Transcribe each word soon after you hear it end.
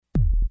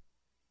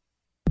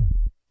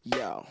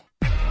Yo.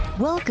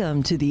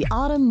 Welcome to the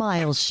Autumn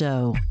Miles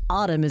Show.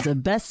 Autumn is a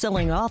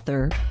best-selling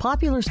author,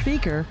 popular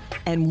speaker,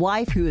 and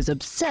wife who is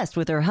obsessed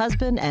with her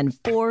husband and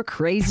 4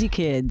 crazy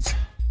kids.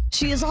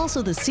 She is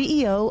also the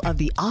CEO of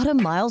the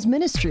Autumn Miles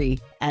Ministry,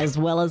 as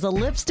well as a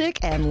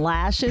lipstick and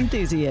lash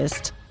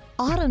enthusiast.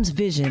 Autumn's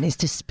vision is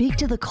to speak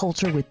to the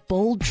culture with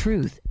bold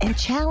truth and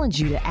challenge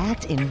you to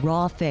act in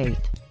raw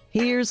faith.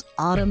 Here's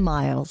Autumn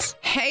Miles.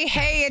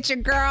 Hey, it's your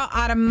girl,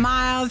 Autumn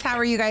Miles. How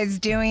are you guys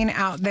doing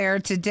out there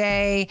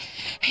today?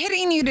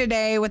 Hitting you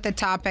today with a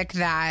topic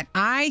that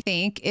I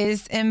think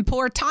is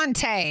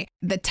importante.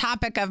 The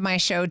topic of my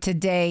show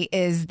today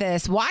is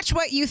this: watch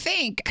what you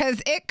think,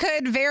 because it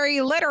could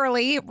very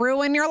literally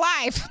ruin your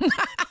life.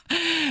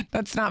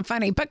 That's not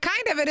funny, but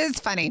kind of it is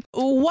funny.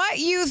 What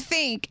you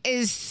think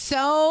is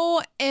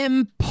so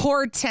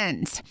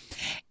important,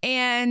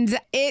 and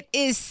it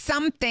is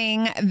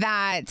something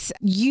that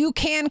you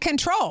can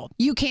control.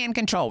 You can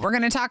control. We're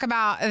going to talk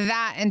about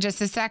that in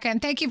just a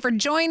second. Thank you for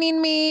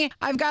joining me.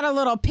 I've got a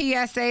little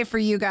PSA for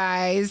you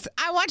guys.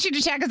 I want you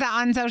to check us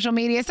out on social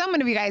media. So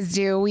many of you guys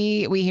do.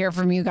 We hear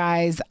from you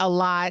guys a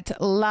lot.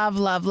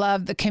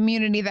 Love the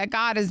community that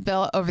God has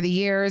built over the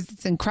years.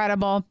 It's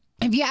incredible.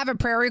 If you have a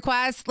prayer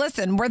request,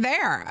 listen, we're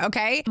there,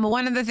 okay?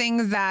 One of the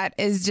things that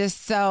is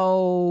just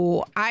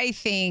so, I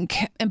think,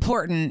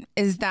 important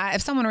is that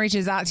if someone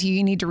reaches out to you,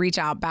 you need to reach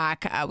out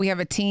back. We have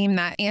a team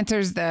that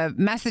answers the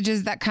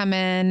messages that come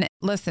in.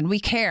 Listen, we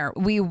care.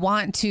 We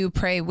want to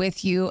pray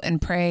with you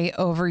and pray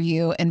over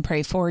you and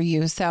pray for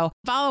you. So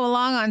follow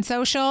along on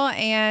social.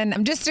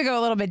 And just to go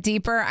a little bit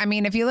deeper, I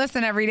mean, if you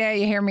listen every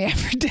day, you hear me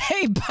every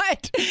day.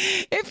 But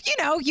if,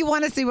 you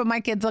want to see what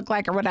my kids look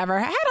like or whatever,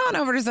 head on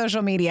over to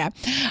social media.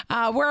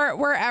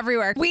 We're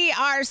everywhere. We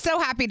are so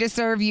happy to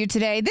serve you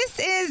today. This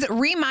is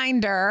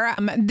Reminder.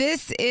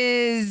 This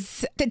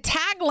is the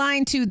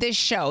tagline to this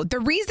show. The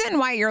reason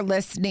why you're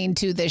listening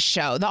to this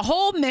show, the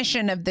whole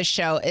mission of the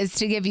show is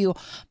to give you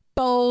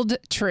bold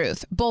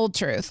truth.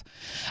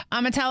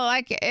 I'm going to tell it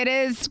like it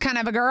is, kind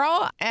of a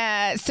girl.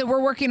 So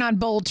we're working on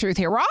bold truth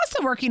here. We're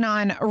also working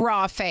on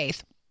raw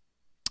faith.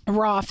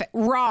 Raw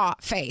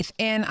faith.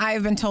 And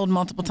I've been told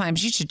multiple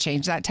times, you should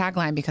change that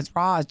tagline because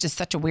raw is just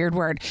such a weird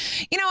word.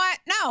 You know what?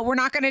 No, we're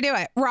not going to do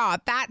it. Raw.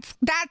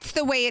 That's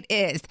the way it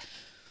is.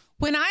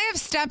 When I have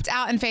stepped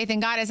out in faith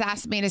and God has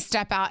asked me to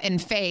step out in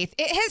faith,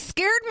 it has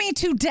scared me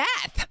to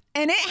death.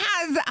 And it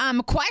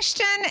has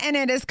questioned and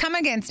it has come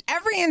against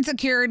every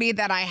insecurity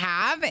that I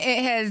have.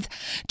 It has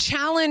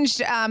challenged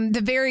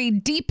the very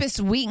deepest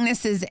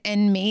weaknesses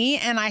in me.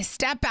 And I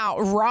step out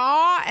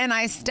raw and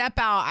I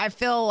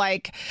feel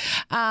like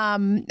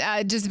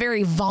just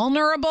very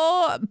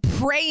vulnerable,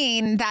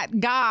 praying that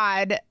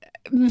God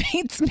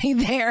meets me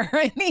there.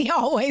 And he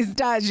always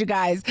does, you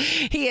guys.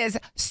 He is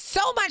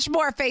so much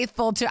more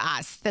faithful to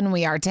us than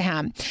we are to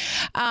him.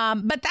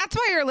 But that's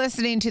why you're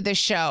listening to the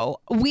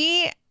show.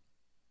 We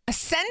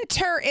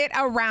center it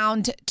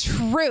around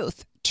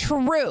truth.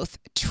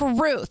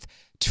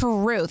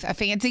 A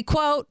fancy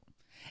quote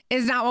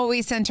is not what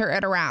we center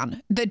it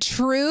around. The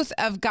truth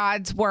of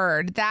God's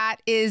word, that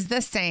is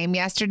the same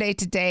yesterday,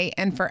 today,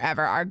 and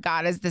forever. Our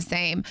God is the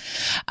same.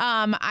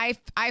 I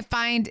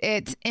find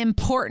it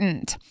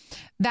important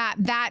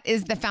that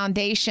is the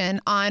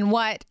foundation on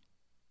what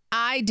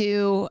I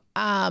do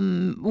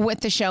with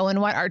the show and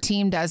what our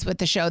team does with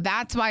the show.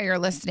 That's why you're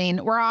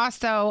listening. We're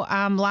also,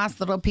 last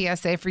little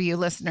PSA for you,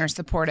 listener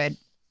supported.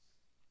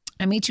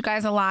 I meet you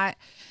guys a lot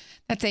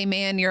that say,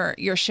 man,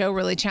 your show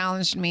really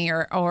challenged me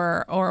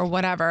or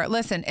whatever.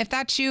 Listen, if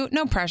that's you,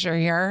 no pressure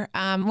here.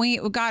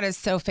 God is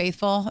so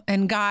faithful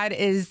and God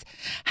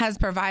has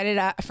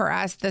provided for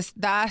us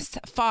thus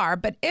far.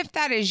 But if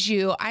that is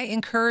you, I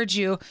encourage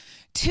you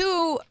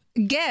to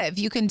give.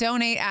 You can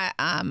donate at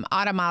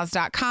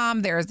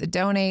autumnmiles.com. There's a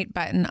donate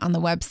button on the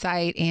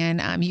website,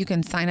 and you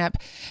can sign up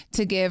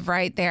to give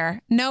right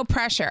there. No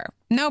pressure.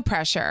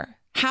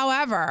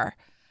 However,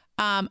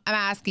 I'm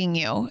asking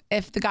you,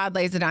 if the God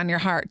lays it on your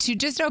heart, to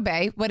just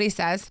obey what he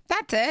says.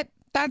 That's it.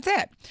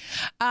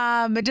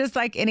 But just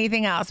like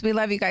anything else, we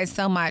love you guys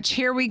so much.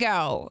 Here we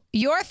go.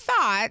 Your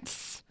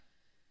thoughts.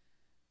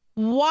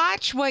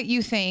 Watch what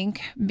you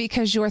think,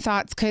 because your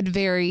thoughts could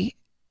very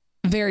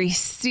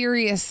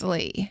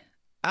seriously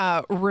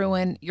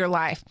ruin your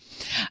life.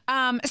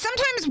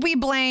 Sometimes we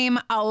blame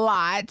a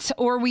lot,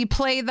 or we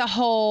play the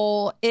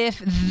whole if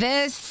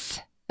this,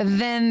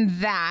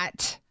 then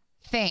that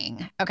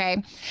thing. Okay.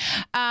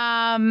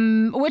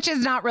 Which is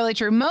not really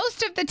true.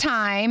 Most of the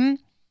time,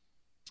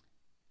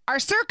 our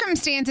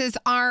circumstances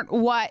aren't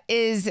what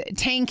is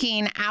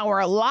tanking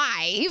our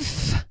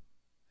life.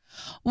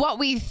 What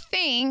we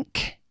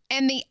think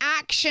and the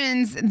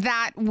actions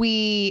that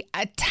we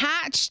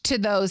attach to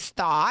those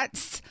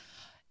thoughts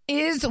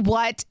is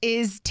what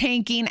is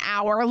tanking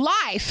our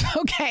life,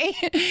 okay?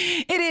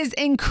 It is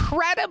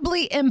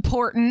incredibly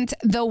important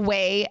the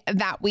way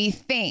that we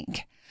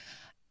think.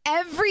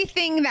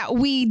 Everything that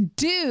we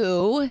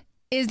do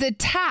is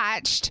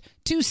attached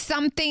to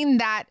something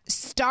that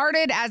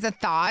started as a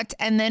thought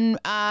and then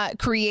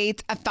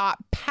creates a thought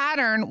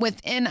pattern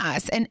within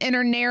us, an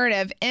inner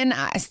narrative in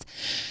us.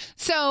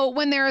 So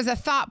when there is a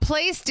thought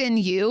placed in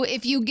you,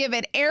 if you give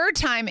it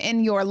airtime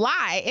in your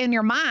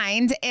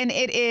mind, and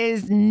it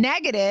is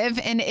negative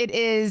and it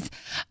is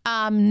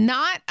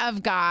not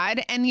of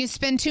God, and you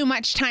spend too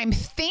much time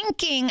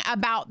thinking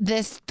about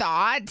this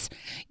thought,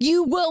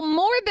 you will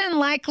more than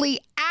likely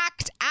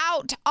act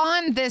out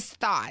on this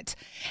thought.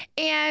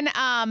 And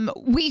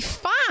we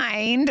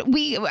find,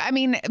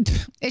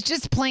 it's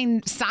just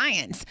plain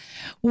science.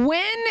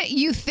 When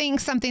you think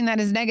something that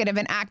is negative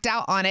and act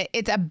out on it,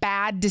 it's a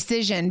bad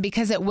decision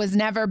because it was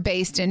never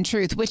based in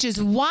truth, which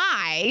is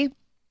why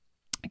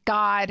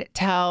God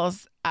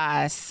tells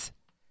us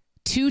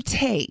to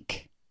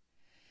take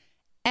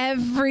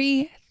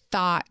every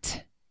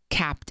thought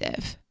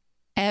captive.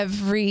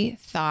 Every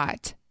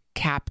thought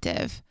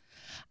captive.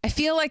 I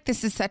feel like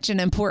this is such an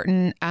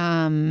important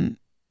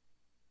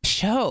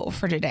show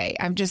for today.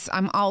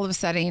 I'm all of a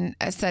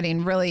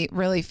sudden really,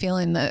 really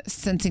sensing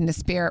the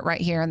spirit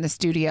right here in the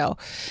studio.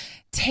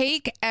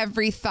 Take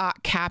every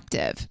thought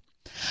captive.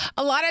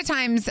 A lot of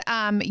times,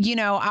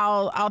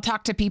 I'll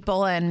talk to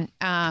people and,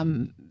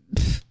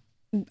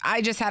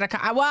 I just had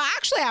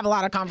actually I have a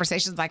lot of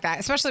conversations like that,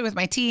 especially with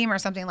my team or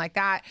something like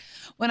that,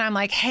 when I'm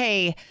like,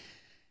 hey,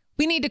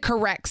 we need to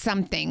correct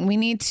something. We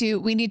need to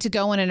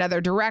go in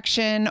another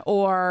direction,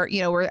 or,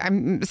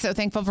 I'm so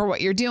thankful for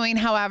what you're doing.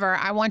 However,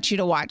 I want you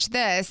to watch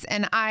this.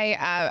 And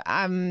I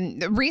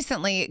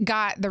recently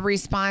got the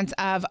response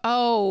of,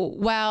 oh,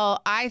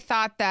 well, I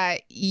thought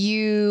that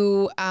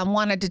you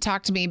wanted to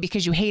talk to me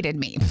because you hated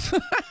me.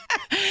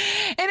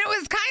 And it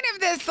was kind of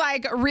this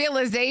like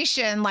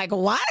realization, like,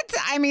 what?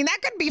 I mean, that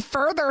could be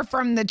further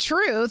from the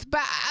truth,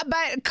 but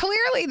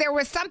clearly there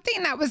was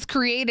something that was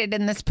created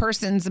in this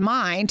person's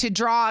mind to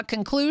draw a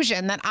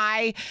conclusion that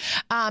I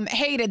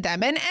hated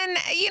them. And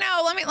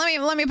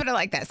let me put it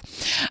like this.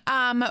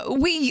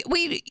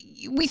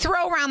 We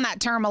throw around that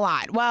term a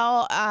lot.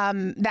 Well,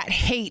 that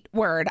hate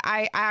word,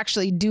 I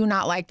actually do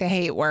not like the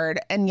hate word,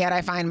 and yet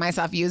I find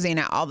myself using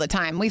it all the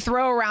time. We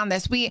throw around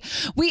this. We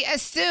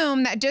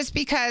assume that just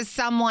because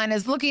someone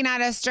is looking at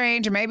us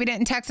strange, or maybe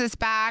didn't text us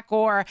back,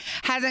 or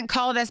hasn't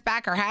called us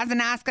back, or hasn't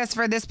asked us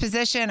for this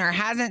position, or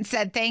hasn't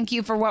said thank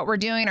you for what we're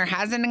doing, or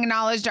hasn't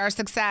acknowledged our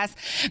success,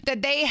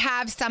 that they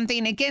have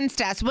something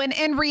against us, when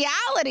in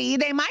reality,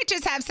 they might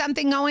just have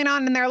something going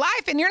on in their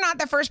life, and you're not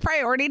the first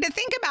priority to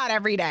think about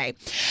every day.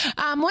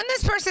 When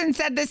this person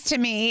said this to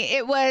me,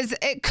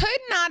 it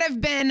could not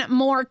have been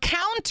more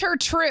counter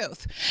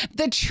truth.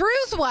 The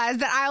truth was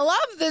that I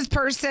love this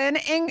person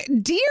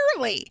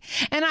dearly,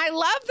 and I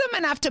love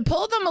them enough to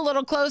pull them a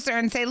little closer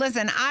and say,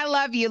 listen, I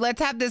love you. Let's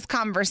have this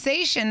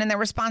conversation. And the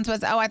response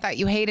was, oh, I thought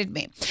you hated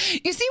me.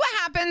 You see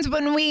what happens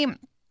when we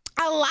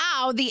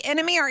allow the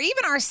enemy, or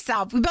even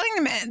ourselves,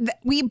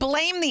 we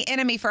blame the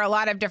enemy for a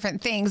lot of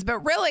different things, but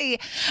really,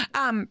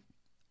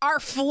 our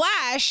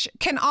flesh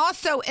can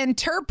also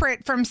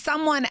interpret from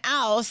someone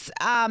else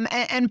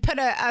and put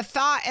a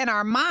thought in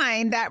our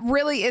mind that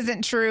really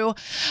isn't true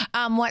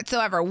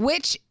whatsoever,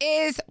 which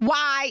is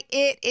why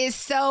it is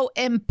so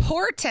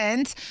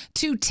important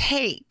to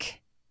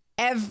take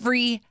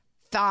every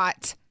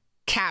thought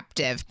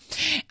captive.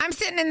 I'm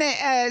sitting in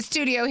the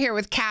studio here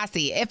with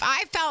Cassie. If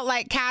I felt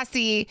like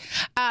Cassie,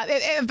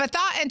 if a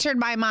thought entered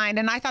my mind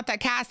and I thought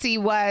that Cassie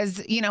was,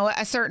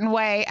 a certain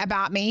way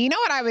about me, you know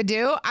what I would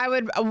do?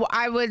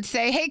 I would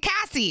say, hey,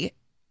 Cassie,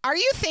 are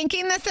you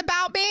thinking this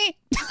about me?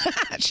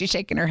 She's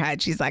shaking her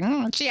head. She's like,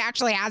 she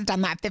actually has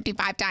done that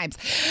 55 times.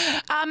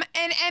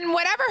 And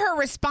whatever her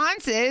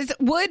response is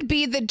would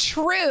be the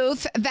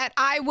truth that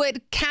I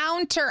would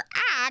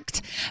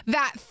counteract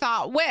that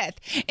thought with.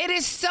 It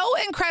is so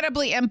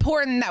incredibly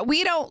important that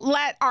we don't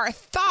let our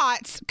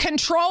thoughts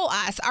control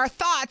us. Our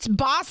thoughts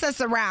boss us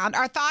around.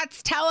 Our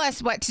thoughts tell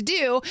us what to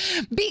do,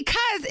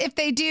 because if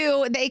they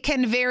do, they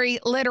can very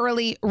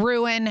literally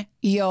ruin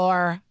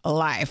your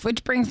life,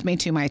 which brings me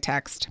to my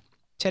text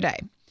today.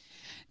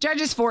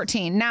 Judges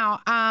 14.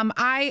 Now,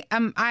 I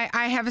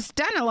have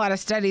done a lot of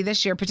study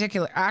this year,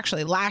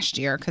 actually last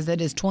year, because it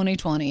is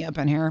 2020 up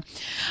in here.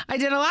 I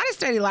did a lot of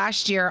study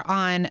last year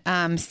on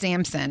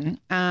Samson.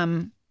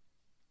 I'm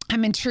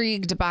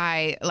intrigued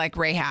by like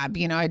Rahab.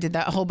 I did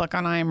that whole book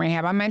on I Am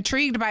Rahab. I'm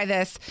intrigued by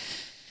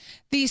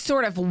these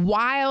sort of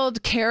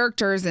wild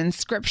characters in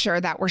scripture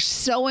that were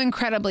so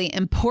incredibly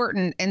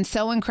important and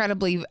so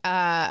incredibly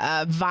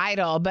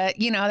vital, but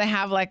they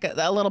have like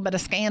a little bit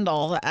of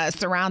scandal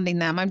surrounding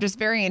them. I'm just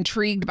very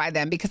intrigued by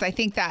them because I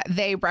think that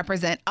they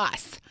represent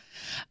us.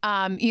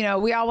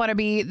 we all want to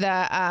be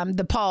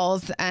the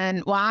Pauls.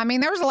 And well, I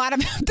mean, there was a lot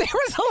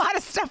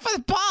of stuff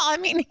with Paul. I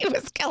mean, he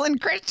was killing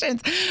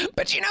Christians,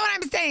 but you know what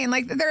I'm saying?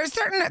 Like there's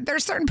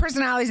certain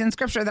personalities in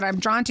scripture that I'm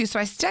drawn to. So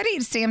I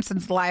studied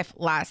Samson's life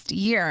last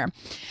year.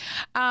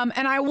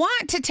 And I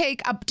want to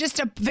take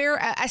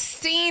a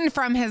scene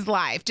from his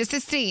life, just a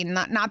scene,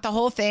 not the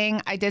whole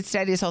thing. I did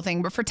study his whole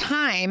thing, but for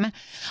time,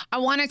 I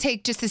want to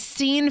take just a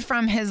scene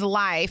from his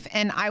life,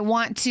 and I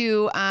want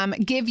to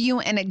give you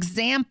an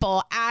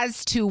example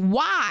as to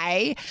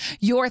why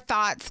your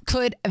thoughts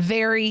could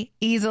very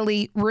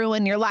easily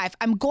ruin your life.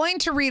 I'm going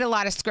to read a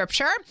lot of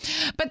scripture,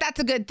 but that's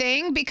a good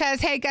thing because,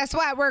 hey, guess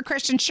what? We're a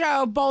Christian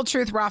show. Bold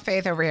truth, raw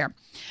faith over here.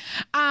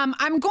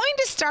 I'm going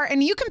to start,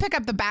 and you can pick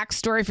up the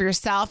backstory for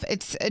yourself.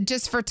 It's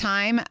just for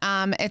time.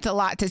 It's a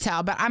lot to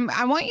tell, but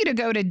I want you to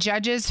go to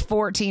Judges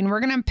 14. We're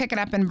going to pick it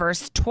up in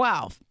verse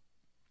 12.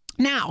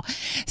 Now,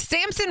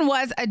 Samson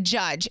was a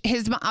judge.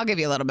 I'll give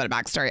you a little bit of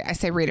backstory. I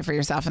say read it for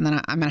yourself, and then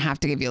I'm going to have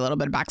to give you a little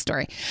bit of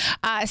backstory.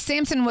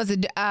 Samson was a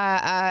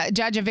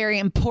judge, a very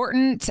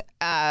important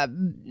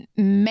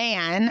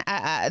man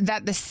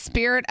that the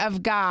Spirit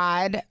of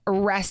God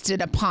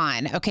rested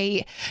upon.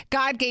 Okay,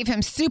 God gave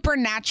him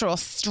supernatural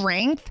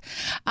strength.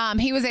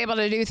 He was able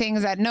to do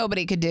things that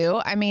nobody could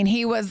do. I mean,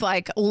 he was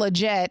like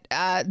legit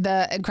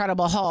the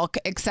Incredible Hulk,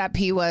 except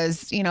he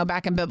was,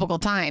 back in biblical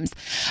times.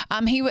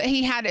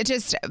 He had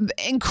just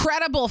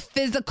incredible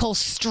physical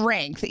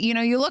strength.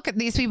 You look at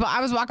these people.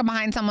 I was walking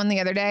behind someone the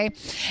other day,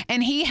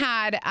 and he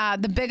had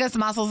the biggest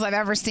muscles I've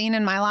ever seen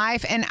in my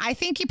life. And I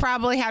think he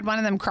probably had one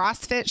of them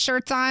CrossFit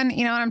shirts on.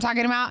 You know what I'm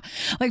talking about?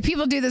 Like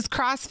people do this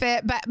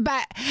CrossFit,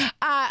 but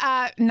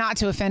not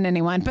to offend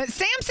anyone, but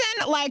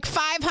Samson, like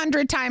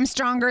 500 times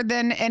stronger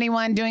than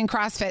anyone doing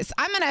CrossFit.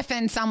 I'm going to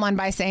offend someone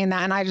by saying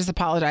that, and I just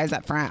apologize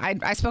up front.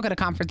 I spoke at a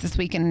conference this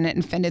week and it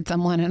offended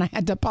someone, and I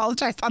had to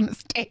apologize on the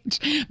stage.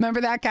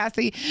 Remember that,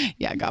 Cassie?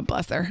 Yeah, God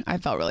bless her. I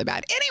felt really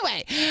bad.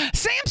 Anyway,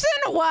 Samson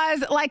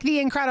was like the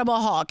Incredible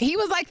Hulk. He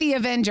was like the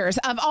Avengers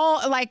of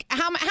all, like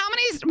how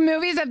many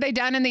movies have they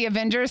done in the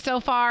Avengers so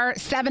far?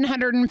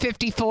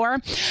 754.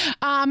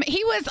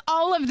 He was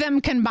all of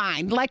them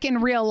combined, like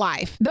in real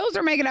life. Those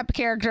are making up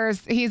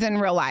characters. He's in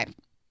real life.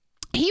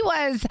 He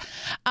was,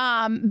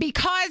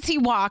 because he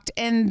walked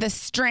in the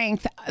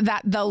strength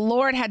that the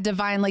Lord had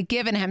divinely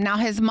given him. Now,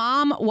 his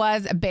mom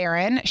was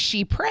barren.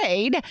 She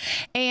prayed,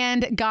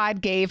 and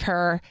God gave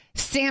her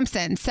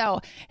Samson.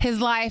 So his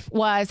life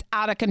was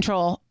out of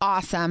control.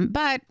 Awesome.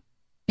 But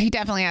he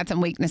definitely had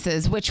some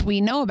weaknesses, which we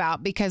know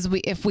about because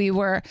if we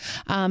were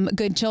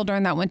good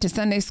children that went to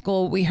Sunday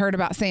school, we heard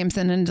about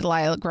Samson and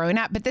Delilah growing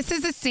up. But this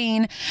is a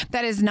scene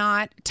that is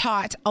not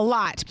taught a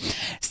lot.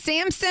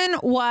 Samson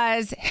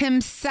was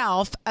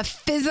himself a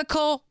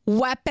physical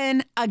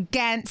weapon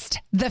against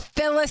the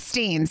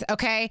Philistines,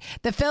 okay?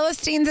 The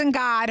Philistines and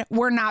God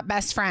were not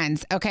best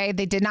friends, okay?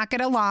 They did not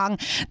get along.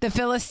 The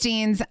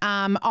Philistines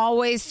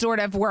always sort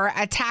of were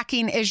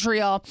attacking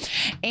Israel,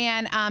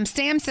 and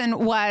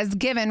Samson was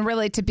given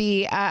really to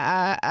be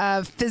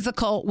a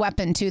physical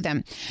weapon to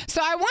them. So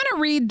I want to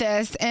read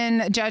this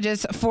in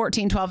Judges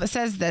 14:12. It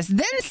says this: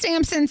 Then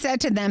Samson said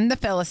to them, the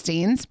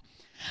Philistines,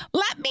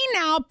 "Let me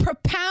now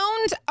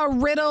propound a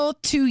riddle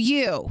to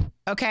you."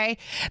 Okay.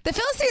 The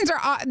Philistines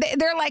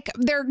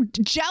they're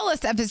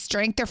jealous of his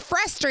strength. They're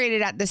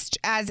frustrated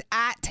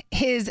at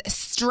his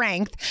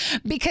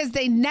strength because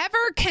they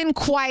never can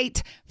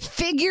quite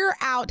figure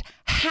out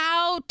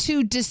how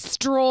to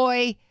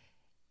destroy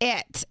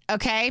it.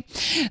 Okay.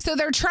 So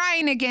they're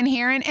trying again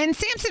here, and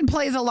Samson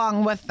plays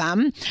along with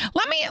them.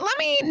 Let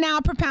me now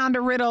propound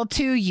a riddle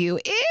to you.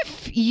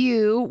 If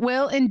you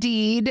will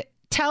indeed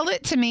tell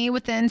it to me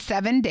within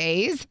 7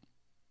 days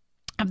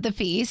of the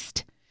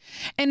feast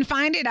and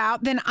find it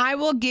out, then I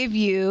will give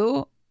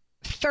you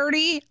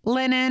 30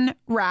 linen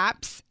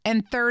wraps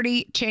and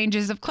 30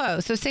 changes of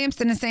clothes. So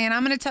Samson is saying,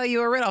 I'm going to tell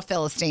you a riddle,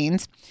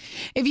 Philistines.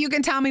 If you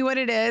can tell me what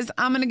it is,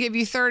 I'm going to give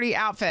you 30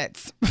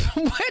 outfits,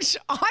 which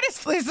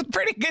honestly is a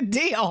pretty good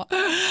deal.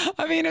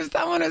 I mean, if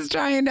someone is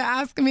trying to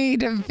ask me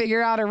to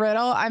figure out a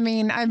riddle, I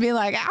mean, I'd be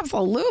like,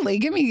 absolutely.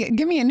 Give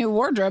me a new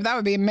wardrobe. That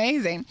would be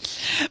amazing.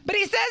 But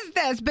he says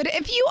this, but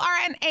if you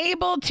are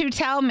unable to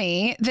tell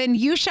me, then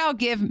you shall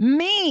give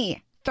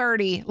me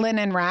 30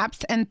 linen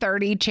wraps and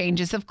 30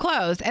 changes of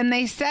clothes. And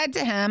they said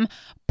to him,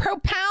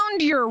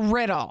 propound your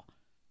riddle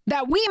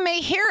that we may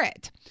hear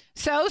it.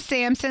 So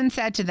Samson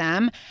said to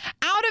them,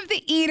 out of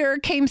the eater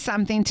came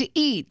something to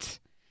eat,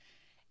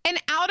 and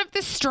out of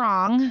the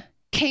strong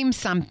came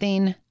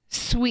something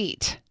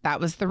sweet. That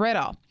was the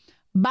riddle.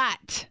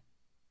 But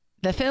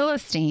the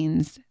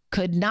Philistines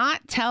could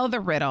not tell the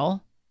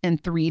riddle in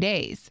 3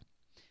 days.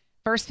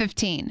 Verse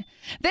 15.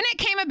 Then it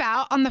came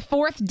about on the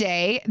 4th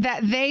day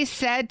that they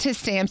said to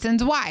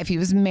Samson's wife, he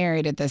was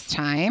married at this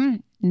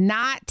time,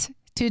 not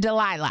to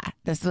Delilah.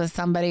 This was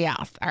somebody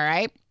else. All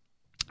right.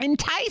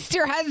 Entice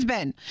your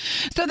husband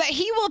so that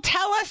he will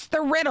tell us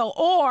the riddle,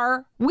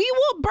 or we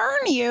will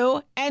burn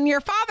you and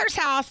your father's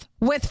house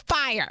with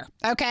fire.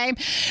 Okay.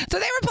 So they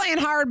were playing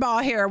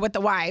hardball here with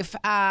the wife.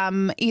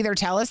 Either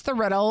tell us the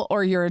riddle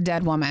or you're a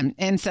dead woman.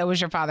 And so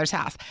is your father's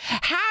house.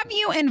 Have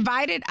you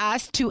invited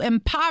us to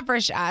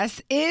impoverish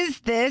us? Is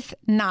this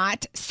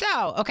not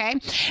so? Okay.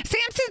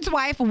 Samson's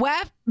wife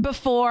wept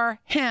before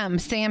him,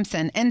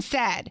 Samson, and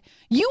said,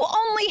 "You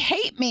only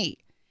hate me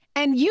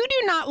and you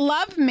do not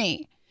love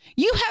me.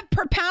 You have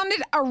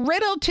propounded a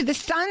riddle to the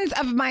sons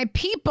of my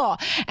people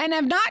and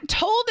have not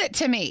told it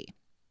to me."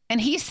 And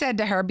he said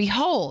to her,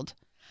 "Behold,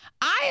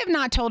 I have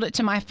not told it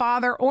to my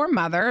father or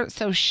mother,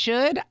 so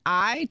should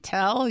I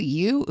tell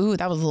you?" Ooh,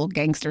 that was a little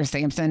gangster,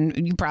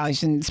 Samson. You probably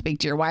shouldn't speak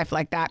to your wife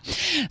like that.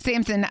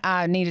 Samson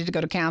needed to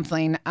go to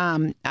counseling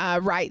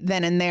right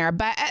then and there.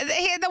 But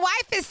the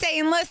wife is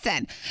saying,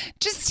 listen,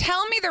 just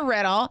tell me the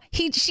riddle.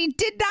 She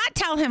did not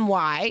tell him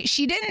why.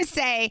 She didn't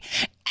say...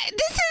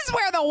 This is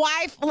where the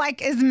wife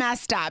is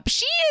messed up.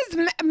 She is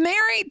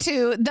married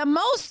to the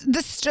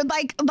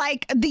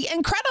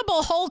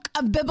Incredible Hulk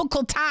of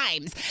biblical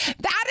times.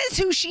 That is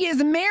who she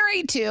is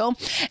married to,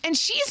 and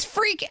she's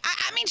freaking.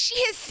 I mean, she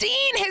has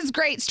seen his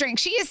great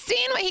strength. She has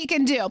seen what he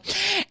can do,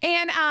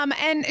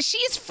 and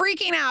she's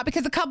freaking out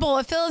because a couple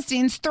of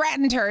Philistines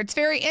threatened her. It's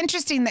very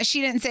interesting that she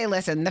didn't say,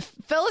 "Listen, the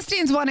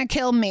Philistines want to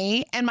kill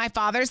me and my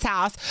father's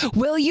house.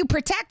 Will you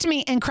protect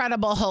me,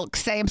 Incredible Hulk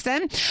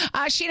Samson?"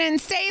 She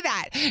didn't say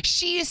that.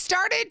 She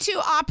started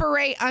to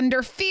operate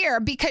under fear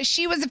because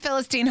she was a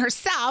Philistine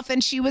herself,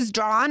 and she was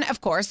drawn, of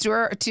course,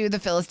 to the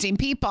Philistine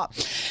people.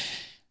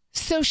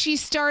 So she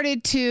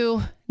started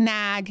to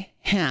nag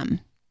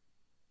him.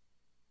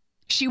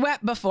 She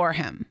wept before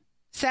him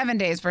 7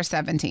 days, verse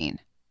 17,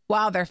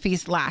 while their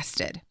feast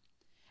lasted.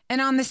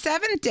 And on the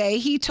seventh day,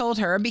 he told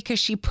her because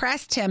she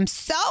pressed him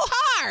so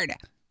hard.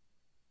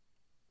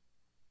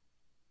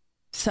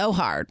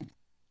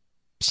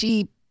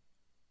 She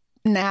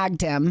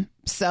nagged him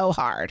so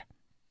hard.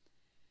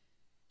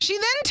 She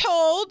then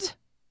told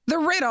the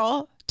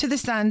riddle to the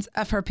sons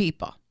of her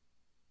people.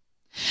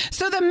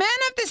 So the men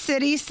of the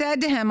city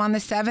said to him on the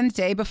seventh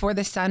day before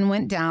the sun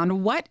went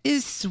down, "What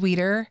is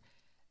sweeter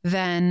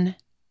than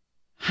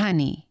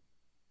honey?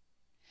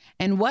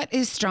 And what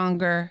is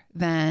stronger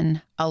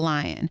than a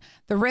lion?"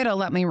 The riddle,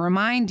 let me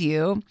remind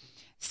you,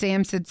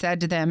 Samson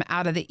said to them,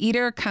 "Out of the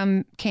eater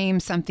came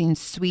something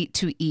sweet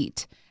to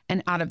eat,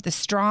 and out of the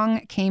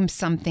strong came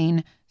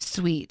something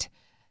sweet."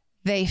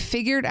 They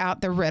figured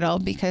out the riddle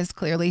because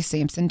clearly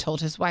Samson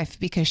told his wife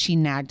because she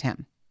nagged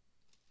him.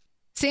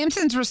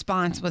 Samson's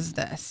response was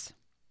this: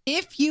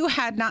 "If you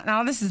had not,"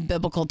 now this is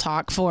biblical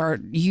talk for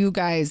you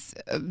guys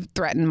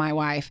threaten my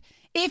wife,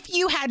 "if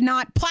you had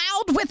not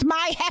plowed with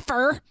my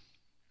heifer,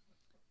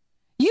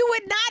 you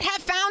would not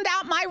have found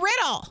out my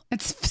riddle."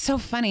 It's so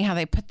funny how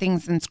they put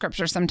things in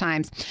scripture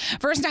sometimes.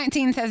 Verse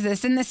 19 says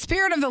this: "And the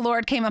Spirit of the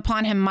Lord came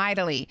upon him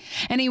mightily,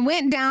 and he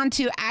went down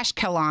to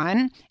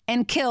Ashkelon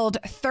and killed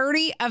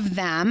 30 of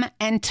them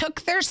and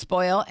took their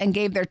spoil and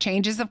gave their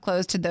changes of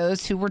clothes to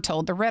those who were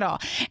told the riddle.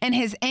 And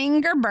his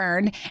anger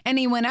burned, and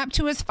he went up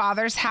to his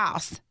father's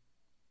house."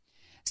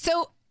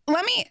 So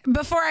let me,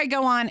 before I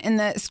go on in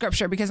the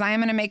scripture, because I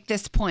am going to make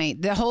this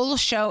point. The whole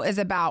show is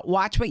about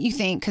watch what you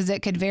think, because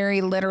it could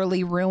very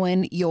literally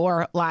ruin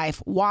your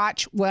life.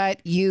 Watch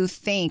what you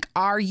think.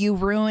 Are you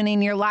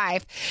ruining your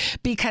life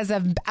because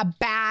of a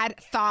bad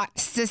thought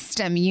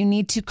system? You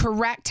need to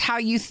correct how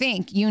you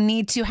think. You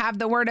need to have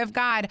the word of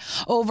God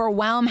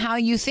overwhelm how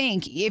you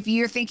think. If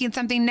you're thinking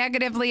something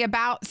negatively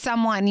about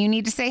someone, you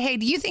need to say, "Hey,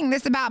 do you think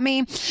this about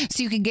me?"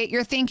 So you can get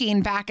your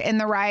thinking back in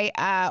the right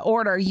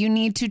order. You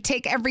need to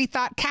take every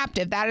thought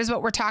captive. That is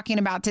what we're talking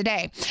about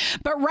today.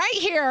 But right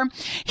here,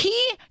 he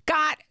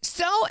got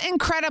so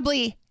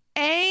incredibly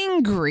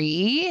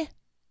angry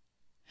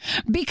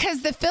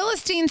because the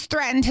Philistines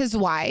threatened his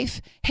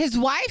wife. His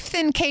wife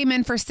then came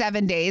in for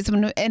 7 days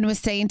and was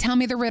saying, "Tell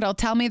me the riddle,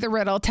 tell me the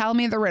riddle, tell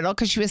me the riddle,"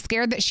 because she was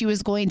scared that she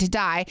was going to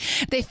die.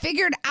 They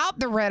figured out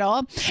the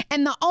riddle,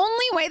 and the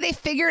only way they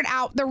figured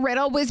out the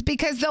riddle was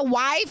because the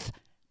wife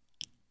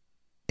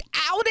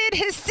outed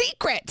his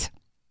secret.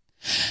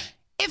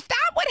 If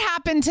that would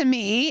happen to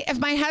me, if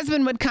my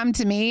husband would come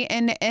to me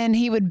and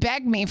he would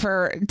beg me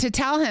to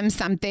tell him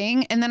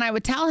something, and then I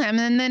would tell him,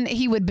 and then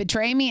he would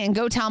betray me and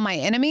go tell my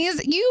enemies,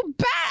 you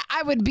bet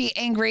I would be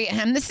angry at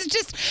him. This is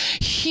just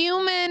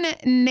human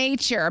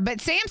nature.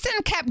 But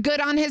Samson kept good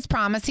on his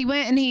promise. He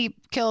went and he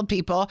killed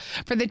people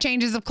for the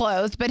changes of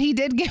clothes, but he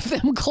did give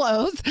them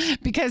clothes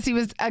because he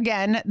was,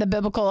 again, the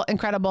biblical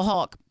Incredible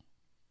Hulk.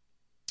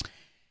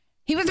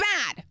 He was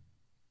mad.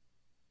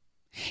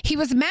 He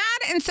was mad,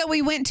 and so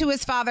he went to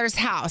his father's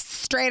house,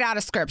 straight out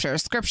of Scripture.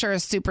 Scripture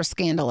is super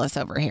scandalous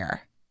over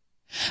here.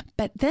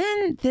 But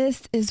then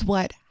this is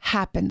what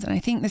happens, and I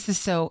think this is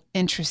so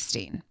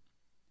interesting.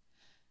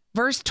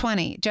 Verse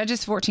 20,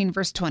 Judges 14,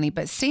 verse 20,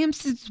 "But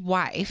Samson's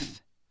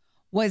wife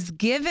was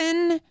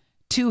given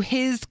to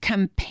his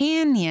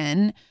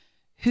companion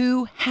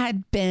who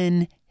had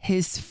been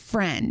his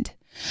friend."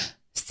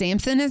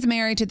 Samson is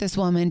married to this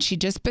woman. She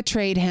just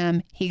betrayed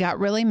him. He got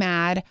really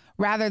mad.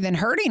 Rather than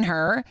hurting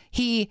her,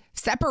 he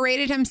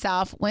separated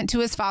himself, went to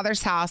his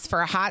father's house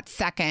for a hot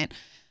second.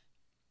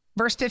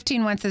 Verse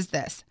 15 says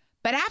this,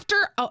 but after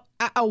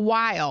a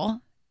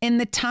while, in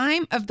the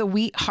time of the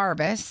wheat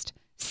harvest,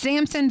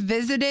 Samson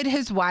visited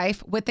his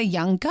wife with a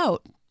young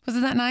goat.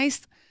 Wasn't that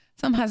nice?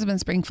 Some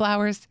husbands bring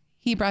flowers.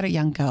 He brought a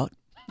young goat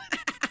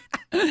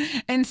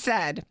and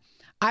said,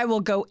 I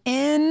will go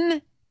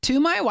in to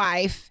my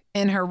wife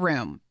in her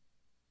room.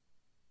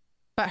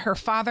 But her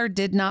father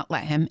did not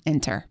let him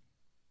enter.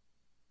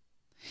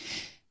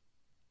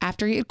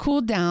 After he had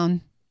cooled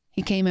down,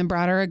 he came and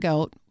brought her a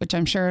goat, which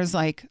I'm sure is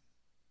like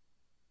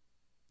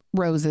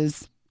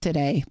roses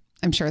today.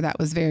 I'm sure that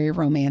was very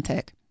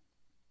romantic.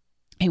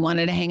 He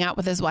wanted to hang out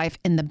with his wife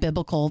in the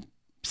biblical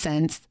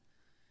sense.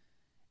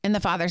 And the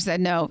father said,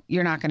 no,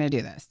 you're not going to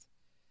do this.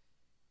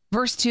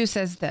 Verse 2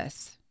 says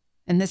this,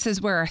 and this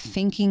is where our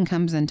thinking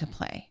comes into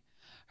play.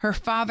 Her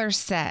father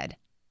said,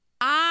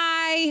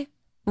 I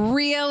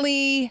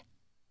really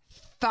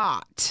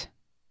thought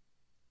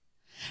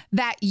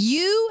that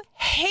you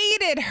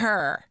hated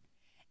her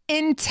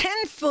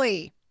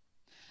intensely,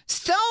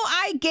 so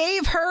I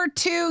gave her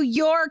to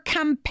your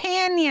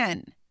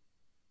companion.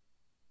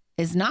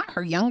 Is not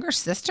her younger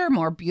sister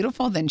more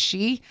beautiful than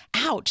she?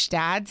 Ouch,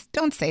 dads.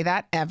 Don't say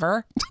that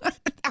ever.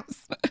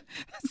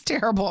 That's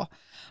terrible.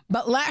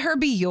 But let her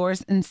be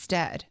yours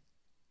instead.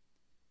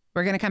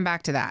 We're going to come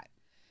back to that.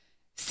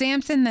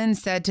 Samson then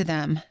said to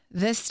them,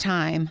 this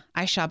time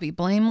I shall be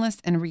blameless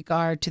in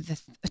regard to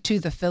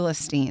the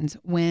Philistines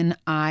when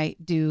I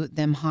do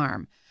them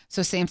harm.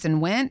 So Samson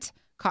went,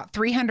 caught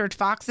 300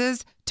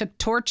 foxes, took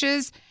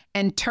torches,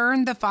 and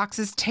turned the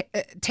foxes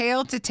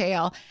tail to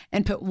tail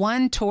and put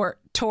one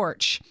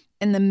torch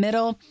in the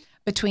middle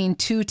between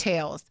two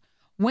tails.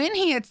 When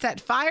he had set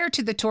fire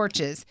to the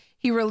torches,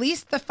 he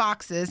released the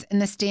foxes in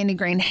the standing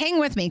grain. Hang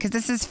with me because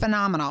this is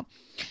phenomenal.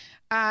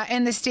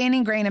 And the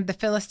standing grain of the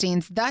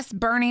Philistines, thus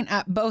burning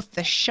up both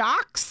the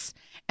shocks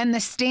and the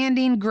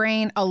standing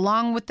grain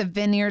along with the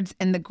vineyards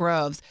and the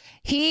groves.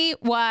 He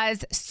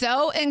was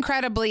so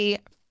incredibly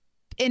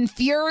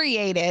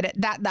infuriated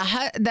that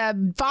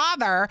the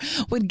father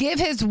would give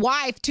his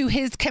wife to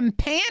his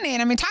companion.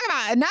 I mean, talk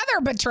about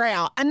another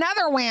betrayal,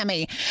 another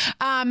whammy.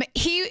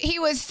 He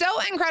was so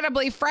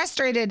incredibly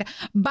frustrated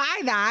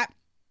by that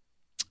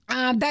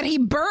that he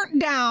burnt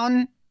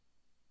down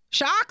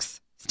shocks,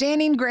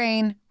 standing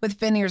grain with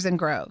vineyards and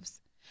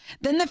groves.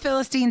 Then the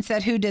Philistines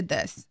said, who did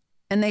this?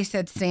 And they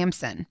said,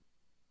 Samson,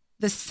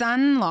 the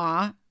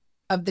son-in-law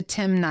of the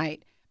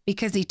Timnite,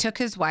 because he took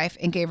his wife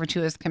and gave her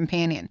to his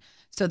companion.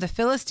 So the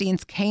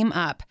Philistines came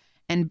up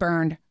and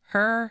burned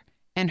her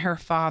and her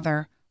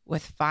father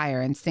with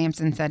fire. And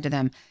Samson said to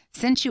them,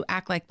 since you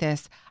act like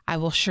this, I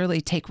will surely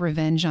take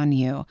revenge on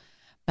you.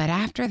 But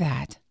after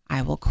that,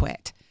 I will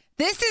quit.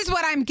 This is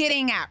what I'm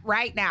getting at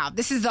right now.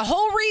 This is the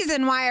whole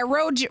reason why I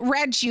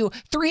read you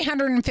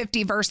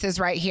 350 verses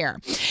right here.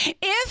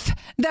 If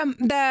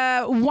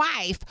the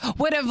wife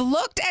would have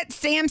looked at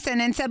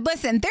Samson and said,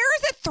 listen, there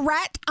is a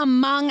threat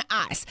among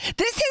us.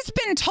 This has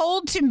been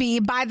told to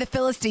me by the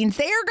Philistines.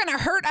 They are going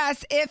to hurt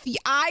us if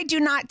I do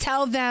not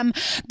tell them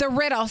the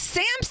riddle.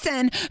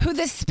 Samson, who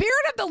the Spirit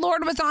of the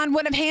Lord was on,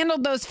 would have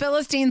handled those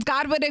Philistines.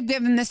 God would have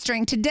given the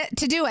strength to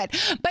do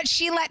it. But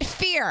she let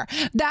fear,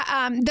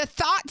 the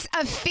thoughts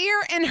of fear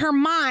in her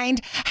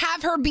mind,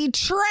 have her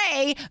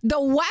betray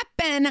the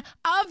weapon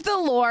of the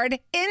Lord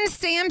in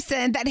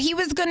Samson that he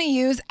was going to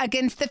use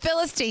against the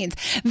Philistines.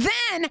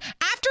 Then,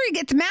 after he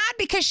gets mad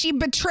because she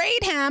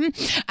betrayed him,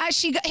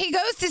 he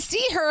goes to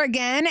see her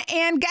again,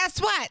 and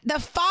guess what? The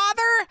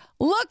father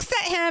looks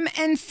at him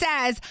and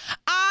says,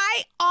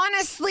 I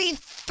honestly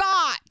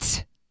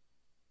thought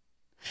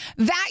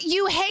that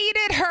you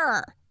hated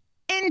her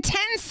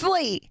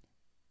intensely.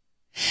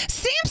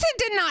 Samson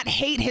did not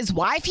hate his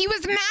wife. He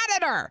was mad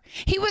at her.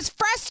 He was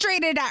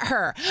frustrated at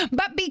her.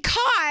 But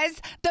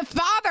because the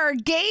father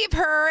gave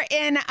her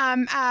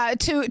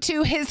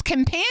to his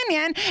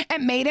companion,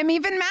 it made him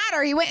even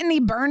madder. He went and he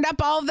burned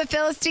up all of the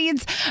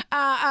Philistines'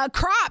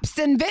 crops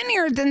and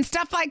vineyards and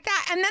stuff like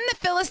that. And then the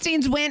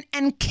Philistines went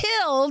and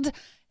killed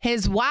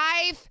his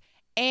wife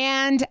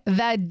and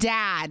the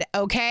dad,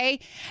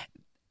 okay?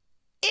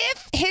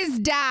 If his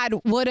dad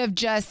would have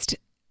just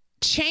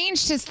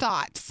changed his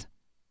thoughts,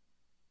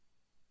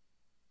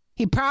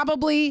 he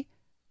probably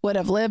would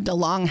have lived a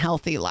long,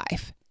 healthy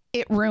life.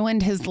 It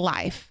ruined his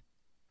life.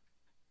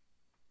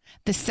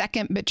 The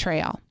second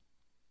betrayal.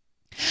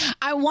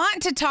 I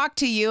want to talk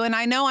to you, and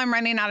I know I'm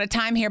running out of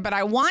time here, but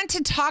I want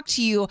to talk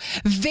to you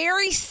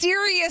very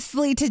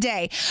seriously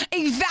today.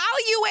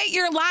 Evaluate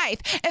your life.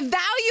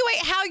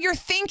 Evaluate how you're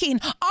thinking.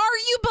 Are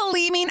you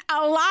believing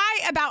a lie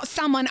about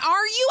someone?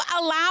 Are you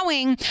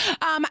allowing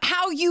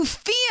how you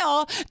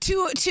feel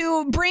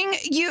to bring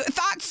you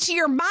thoughts to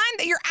your mind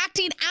that you're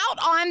acting out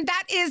on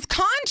that is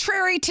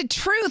contrary to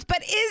truth,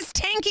 but is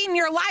tanking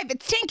your life?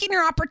 It's tanking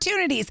your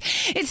opportunities.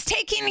 It's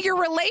taking your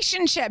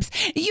relationships.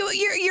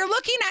 You're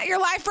looking at your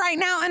life right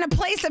now in a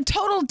place of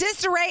total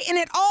disarray, and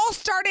it all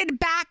started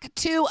back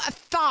to a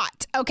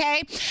thought,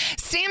 okay?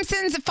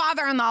 Samson's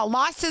father-in-law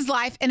lost his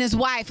life, and his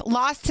wife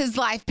lost his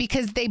life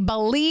because they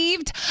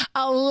believed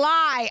a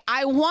lie.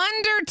 I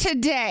wonder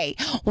today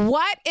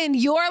what in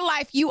your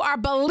life you are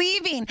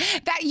believing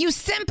that you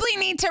simply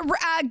need to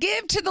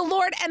give to the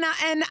Lord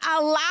and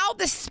allow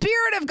the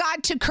Spirit of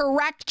God to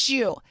correct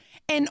you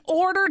in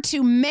order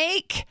to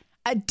make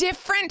a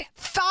different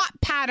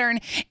thought pattern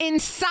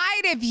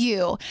inside of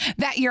you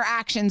that your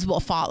actions will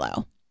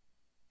follow.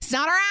 It's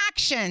not our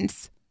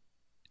actions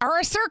or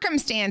our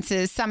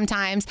circumstances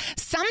sometimes.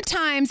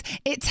 Sometimes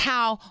it's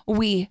how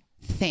we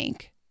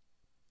think.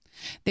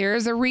 There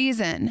is a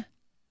reason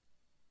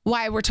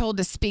why we're told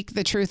to speak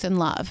the truth in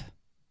love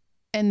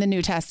in the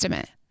New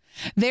Testament.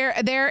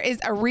 There is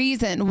a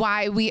reason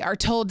why we are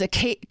told to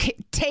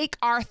take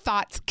our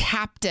thoughts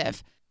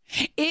captive.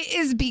 It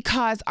is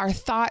because our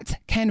thoughts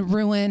can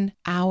ruin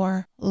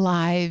our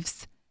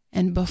lives.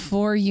 And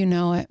before you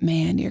know it,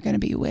 man, you're going to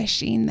be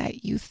wishing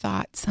that you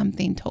thought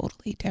something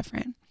totally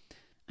different.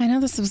 I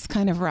know this was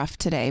kind of rough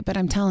today, but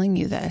I'm telling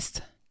you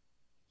this.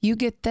 You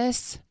get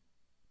this,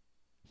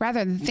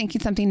 rather than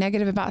thinking something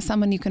negative about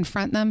someone, you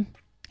confront them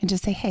and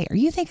just say, hey, are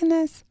you thinking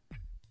this?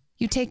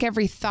 You take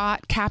every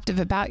thought captive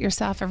about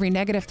yourself, every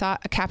negative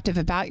thought captive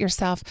about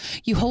yourself.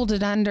 You hold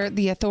it under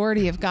the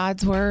authority of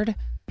God's word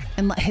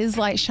and let his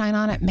light shine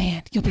on it.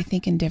 Man, you'll be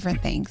thinking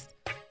different things.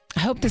 I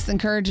hope this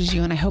encourages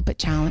you, and I hope it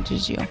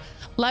challenges you.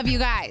 Love you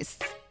guys.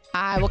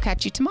 I will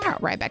catch you tomorrow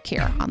right back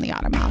here on the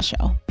Autumn Miles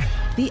Show.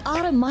 The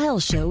Autumn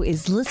Miles Show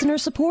is listener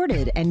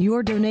supported, and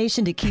your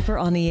donation to keep her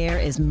on the air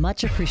is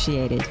much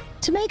appreciated.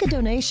 To make a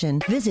donation,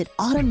 visit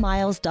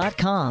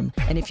autumnmiles.com.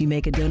 And if you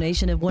make a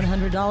donation of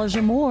 $100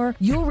 or more,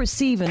 you'll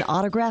receive an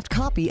autographed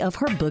copy of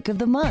her book of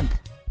the month.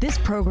 This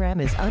program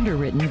is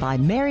underwritten by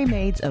Mary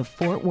Maids of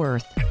Fort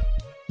Worth.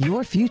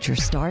 Your future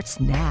starts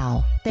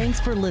now. Thanks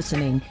for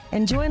listening,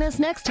 and join us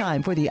next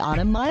time for the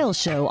Autumn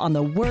Miles Show on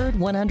the Word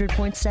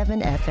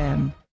 100.7 FM.